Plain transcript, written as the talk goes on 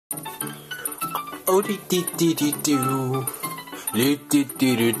Oh, dee dee dee dee doo. Dee dee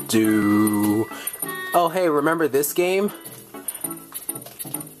dee dee doo. Oh, hey, remember this game?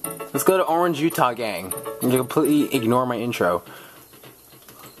 Let's go to Orange-Utah Gang. You completely ignore my intro.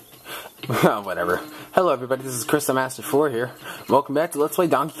 Oh, whatever. Hello, everybody. This is Chris, the Master 4 here. Welcome back to Let's Play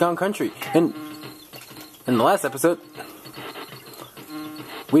Donkey Kong Country. And in the last episode,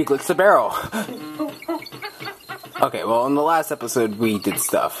 we glitched the barrel. Okay, well, in the last episode, we did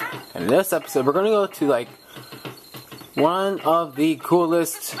stuff. And in this episode, we're going to go to, like, one of the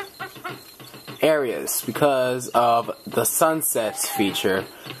coolest areas because of the sunsets feature,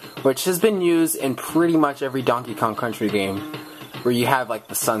 which has been used in pretty much every Donkey Kong Country game where you have, like,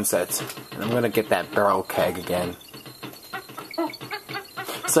 the sunsets. And I'm going to get that barrel keg again.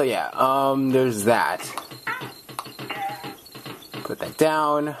 So, yeah, there's that. Put that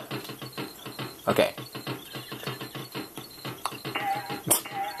down. Okay.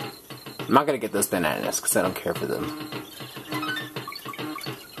 I'm not gonna get those bananas because I don't care for them.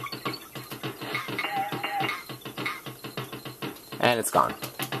 And it's gone.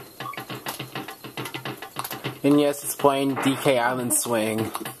 And yes, it's playing DK Island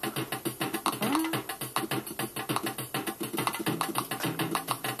Swing.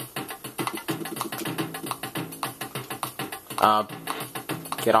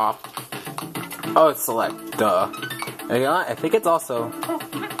 Get off. Oh, it's select. Duh. And you know what? I think it's also...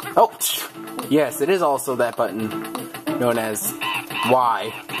 Oh! Yes, it is also that button known as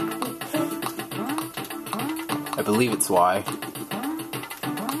Y. I believe it's Y.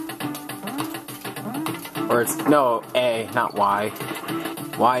 Or it's... No, A, not Y.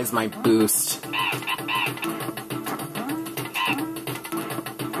 Y is my boost.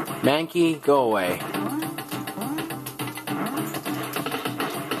 Mankey, go away.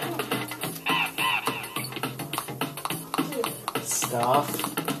 Stuff.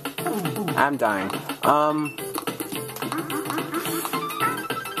 I'm dying.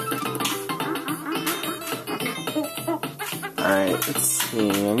 Alright, let's see.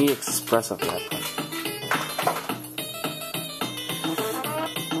 I need espresso for that.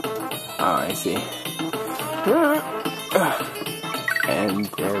 Oh, I see. And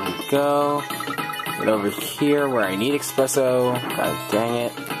there we go. Get over here where I need espresso. God dang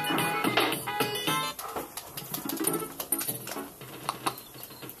it.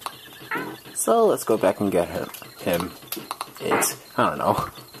 So let's go back and get him. It. I don't know.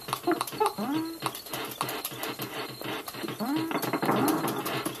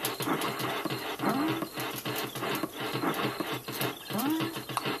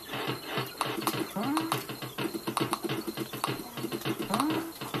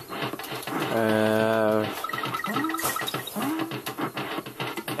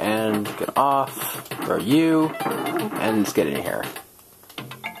 And get off for you, and let's get in here.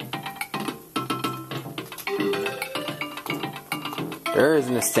 There is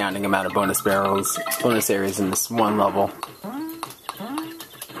an astounding amount of bonus areas in this one level.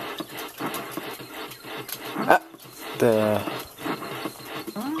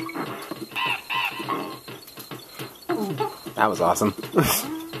 That was awesome.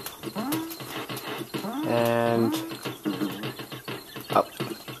 And up.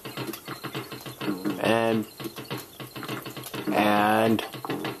 And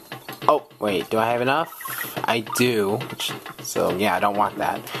oh, wait, do I have enough? I do. So, yeah, I don't want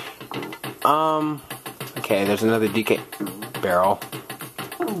that. Okay, there's another DK barrel.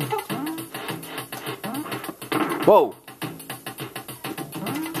 Whoa!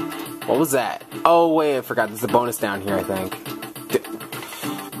 What was that? Oh, wait, I forgot. There's a bonus down here, I think.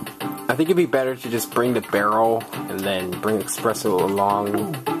 I think it'd be better to just bring the barrel and then bring espresso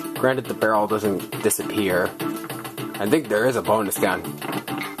along. Granted, the barrel doesn't disappear. I think there is a bonus down.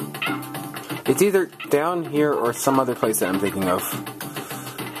 It's either down here or some other place that I'm thinking of.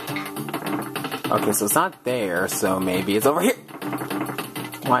 Okay, so it's not there, so maybe it's over here.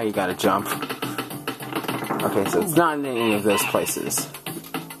 Why you gotta jump? Okay, so it's not in any of those places.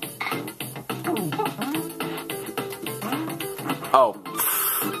 Oh.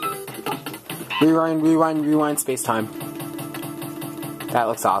 Rewind space-time. That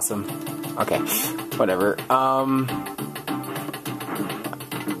looks awesome. Okay, whatever.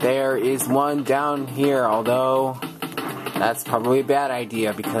 There is one down here, although that's probably a bad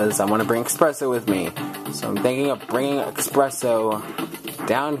idea because I want to bring espresso with me. So I'm thinking of bringing espresso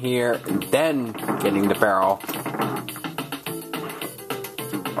down here and then getting the barrel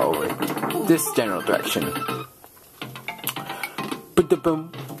over this general direction.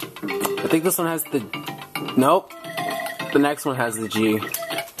 Boom. I think this one has the... Nope. The next one has the G.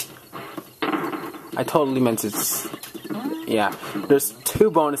 I totally meant to... Yeah, there's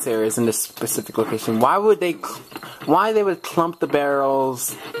 2 bonus areas in this specific location. Why they would clump the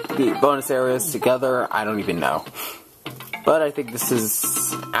barrels, the bonus areas together, I don't even know. But I think this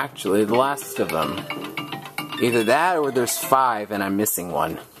is actually the last of them. Either that or there's 5 and I'm missing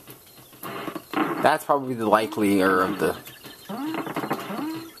one. That's probably the likelier of the...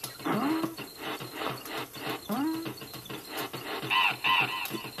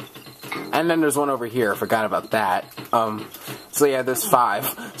 And then there's one over here, forgot about that. So yeah, there's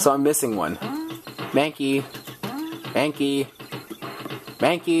 5. So I'm missing one. Mankey. Mankey.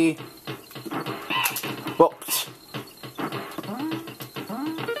 Mankey. Whoa.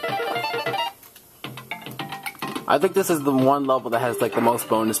 I think this is the one level that has like the most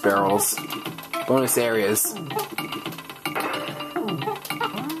bonus barrels. Bonus areas.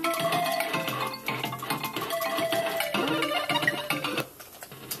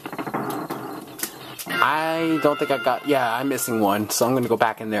 I don't think I got... Yeah, I'm missing one, so I'm gonna go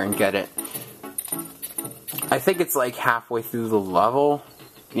back in there and get it. I think it's like halfway through the level.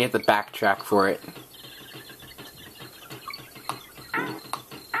 You have to backtrack for it.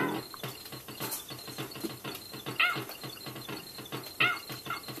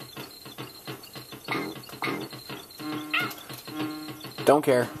 Don't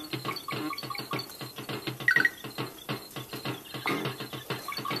care.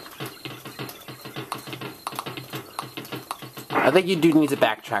 I think you do need to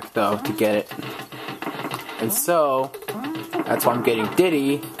backtrack though to get it. And so, that's why I'm getting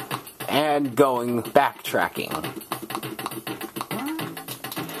Diddy and going backtracking.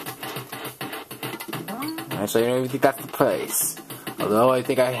 Actually, I don't even think that's the place. Although I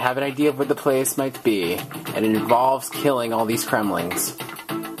think I have an idea of what the place might be. And it involves killing all these Kremlings.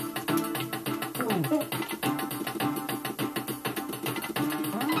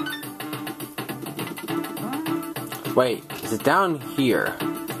 Wait, is it down here?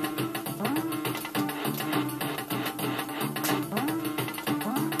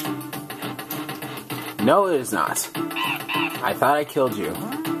 No, it is not. I thought I killed you.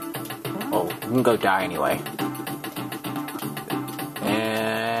 Oh, you can go die anyway.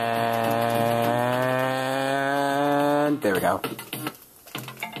 And there we go.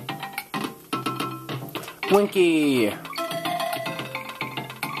 Winky!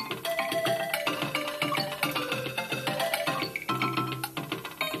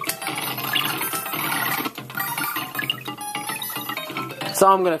 So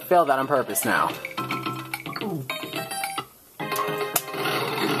I'm gonna fail that on purpose now.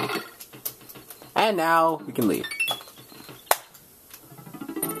 And now we can leave.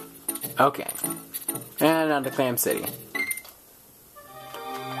 Okay. And on to Clam City.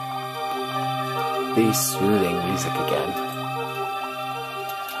 The soothing music again.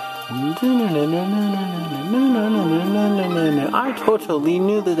 I totally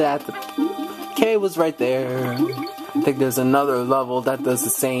knew that the K was right there. I think there's another level that does the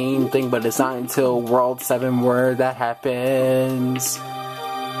same thing, but it's not until World 7 where that happens.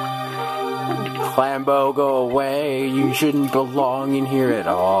 Clambo, go away. You shouldn't belong in here at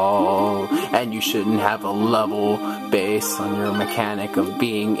all. And you shouldn't have a level based on your mechanic of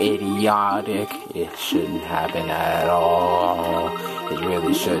being idiotic. It shouldn't happen at all. It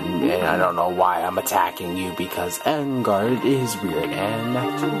really shouldn't. And I don't know why I'm attacking you, because Enguard is weird. And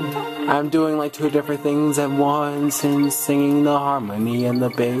I'm doing like 2 different things at once and singing the harmony and the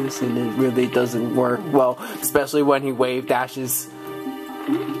bass, and it really doesn't work well, especially when he wave dashes.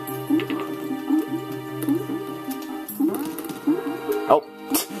 Oh,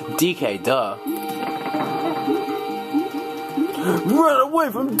 DK, duh. Run away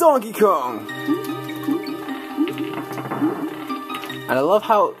from Donkey Kong! And I love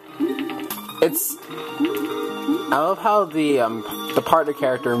how the partner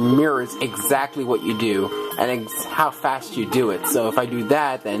character mirrors exactly what you do and how fast you do it. So if I do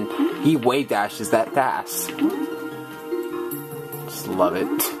that, then he wave dashes that fast. Just love it.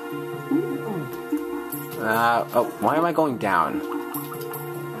 Oh, why am I going down?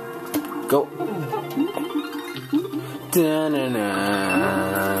 Go.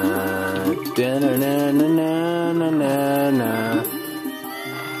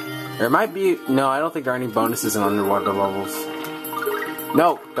 There might be... No, I don't think there are any bonuses in underwater levels.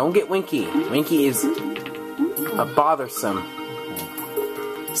 No, don't get Winky. Winky is bothersome.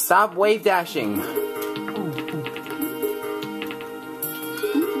 Stop wave dashing.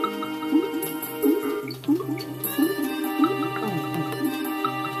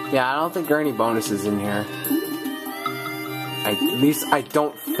 Yeah, I don't think there are any bonuses in here. At least I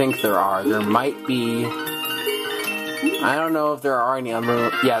don't think there are. There might be... I don't know if there are any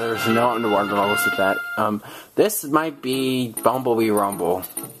yeah, there's no underwater levels with that. This might be Bumblebee Rumble.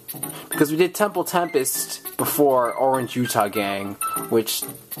 Because we did Temple Tempest before Orange-Utah Gang, which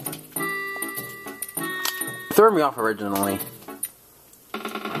threw me off originally.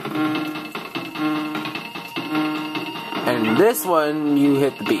 And this one, you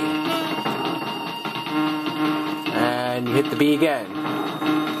hit the B. And you hit the B again.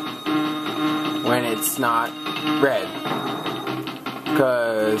 When it's not red.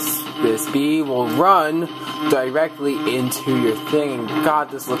 Because this bee will run directly into your thing. And God,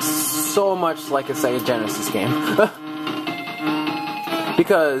 this looks so much like a Sega Genesis game.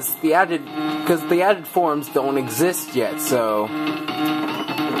 because the added forms don't exist yet, so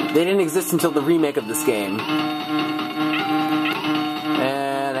they didn't exist until the remake of this game.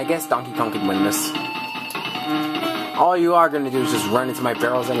 And I guess Donkey Kong can win this. All you are gonna do is just run into my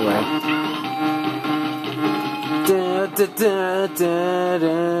barrels anyway. Da, da, da, da,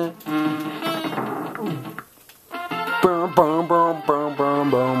 da. Boom, boom, boom, boom, boom,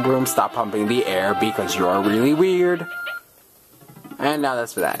 boom, boom. Stop pumping the air because you are really weird. And now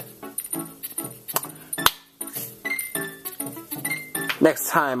that's for that. Next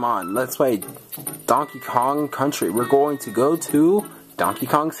time on Let's Play Donkey Kong Country, we're going to go to Donkey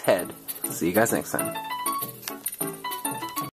Kong's head. See you guys next time.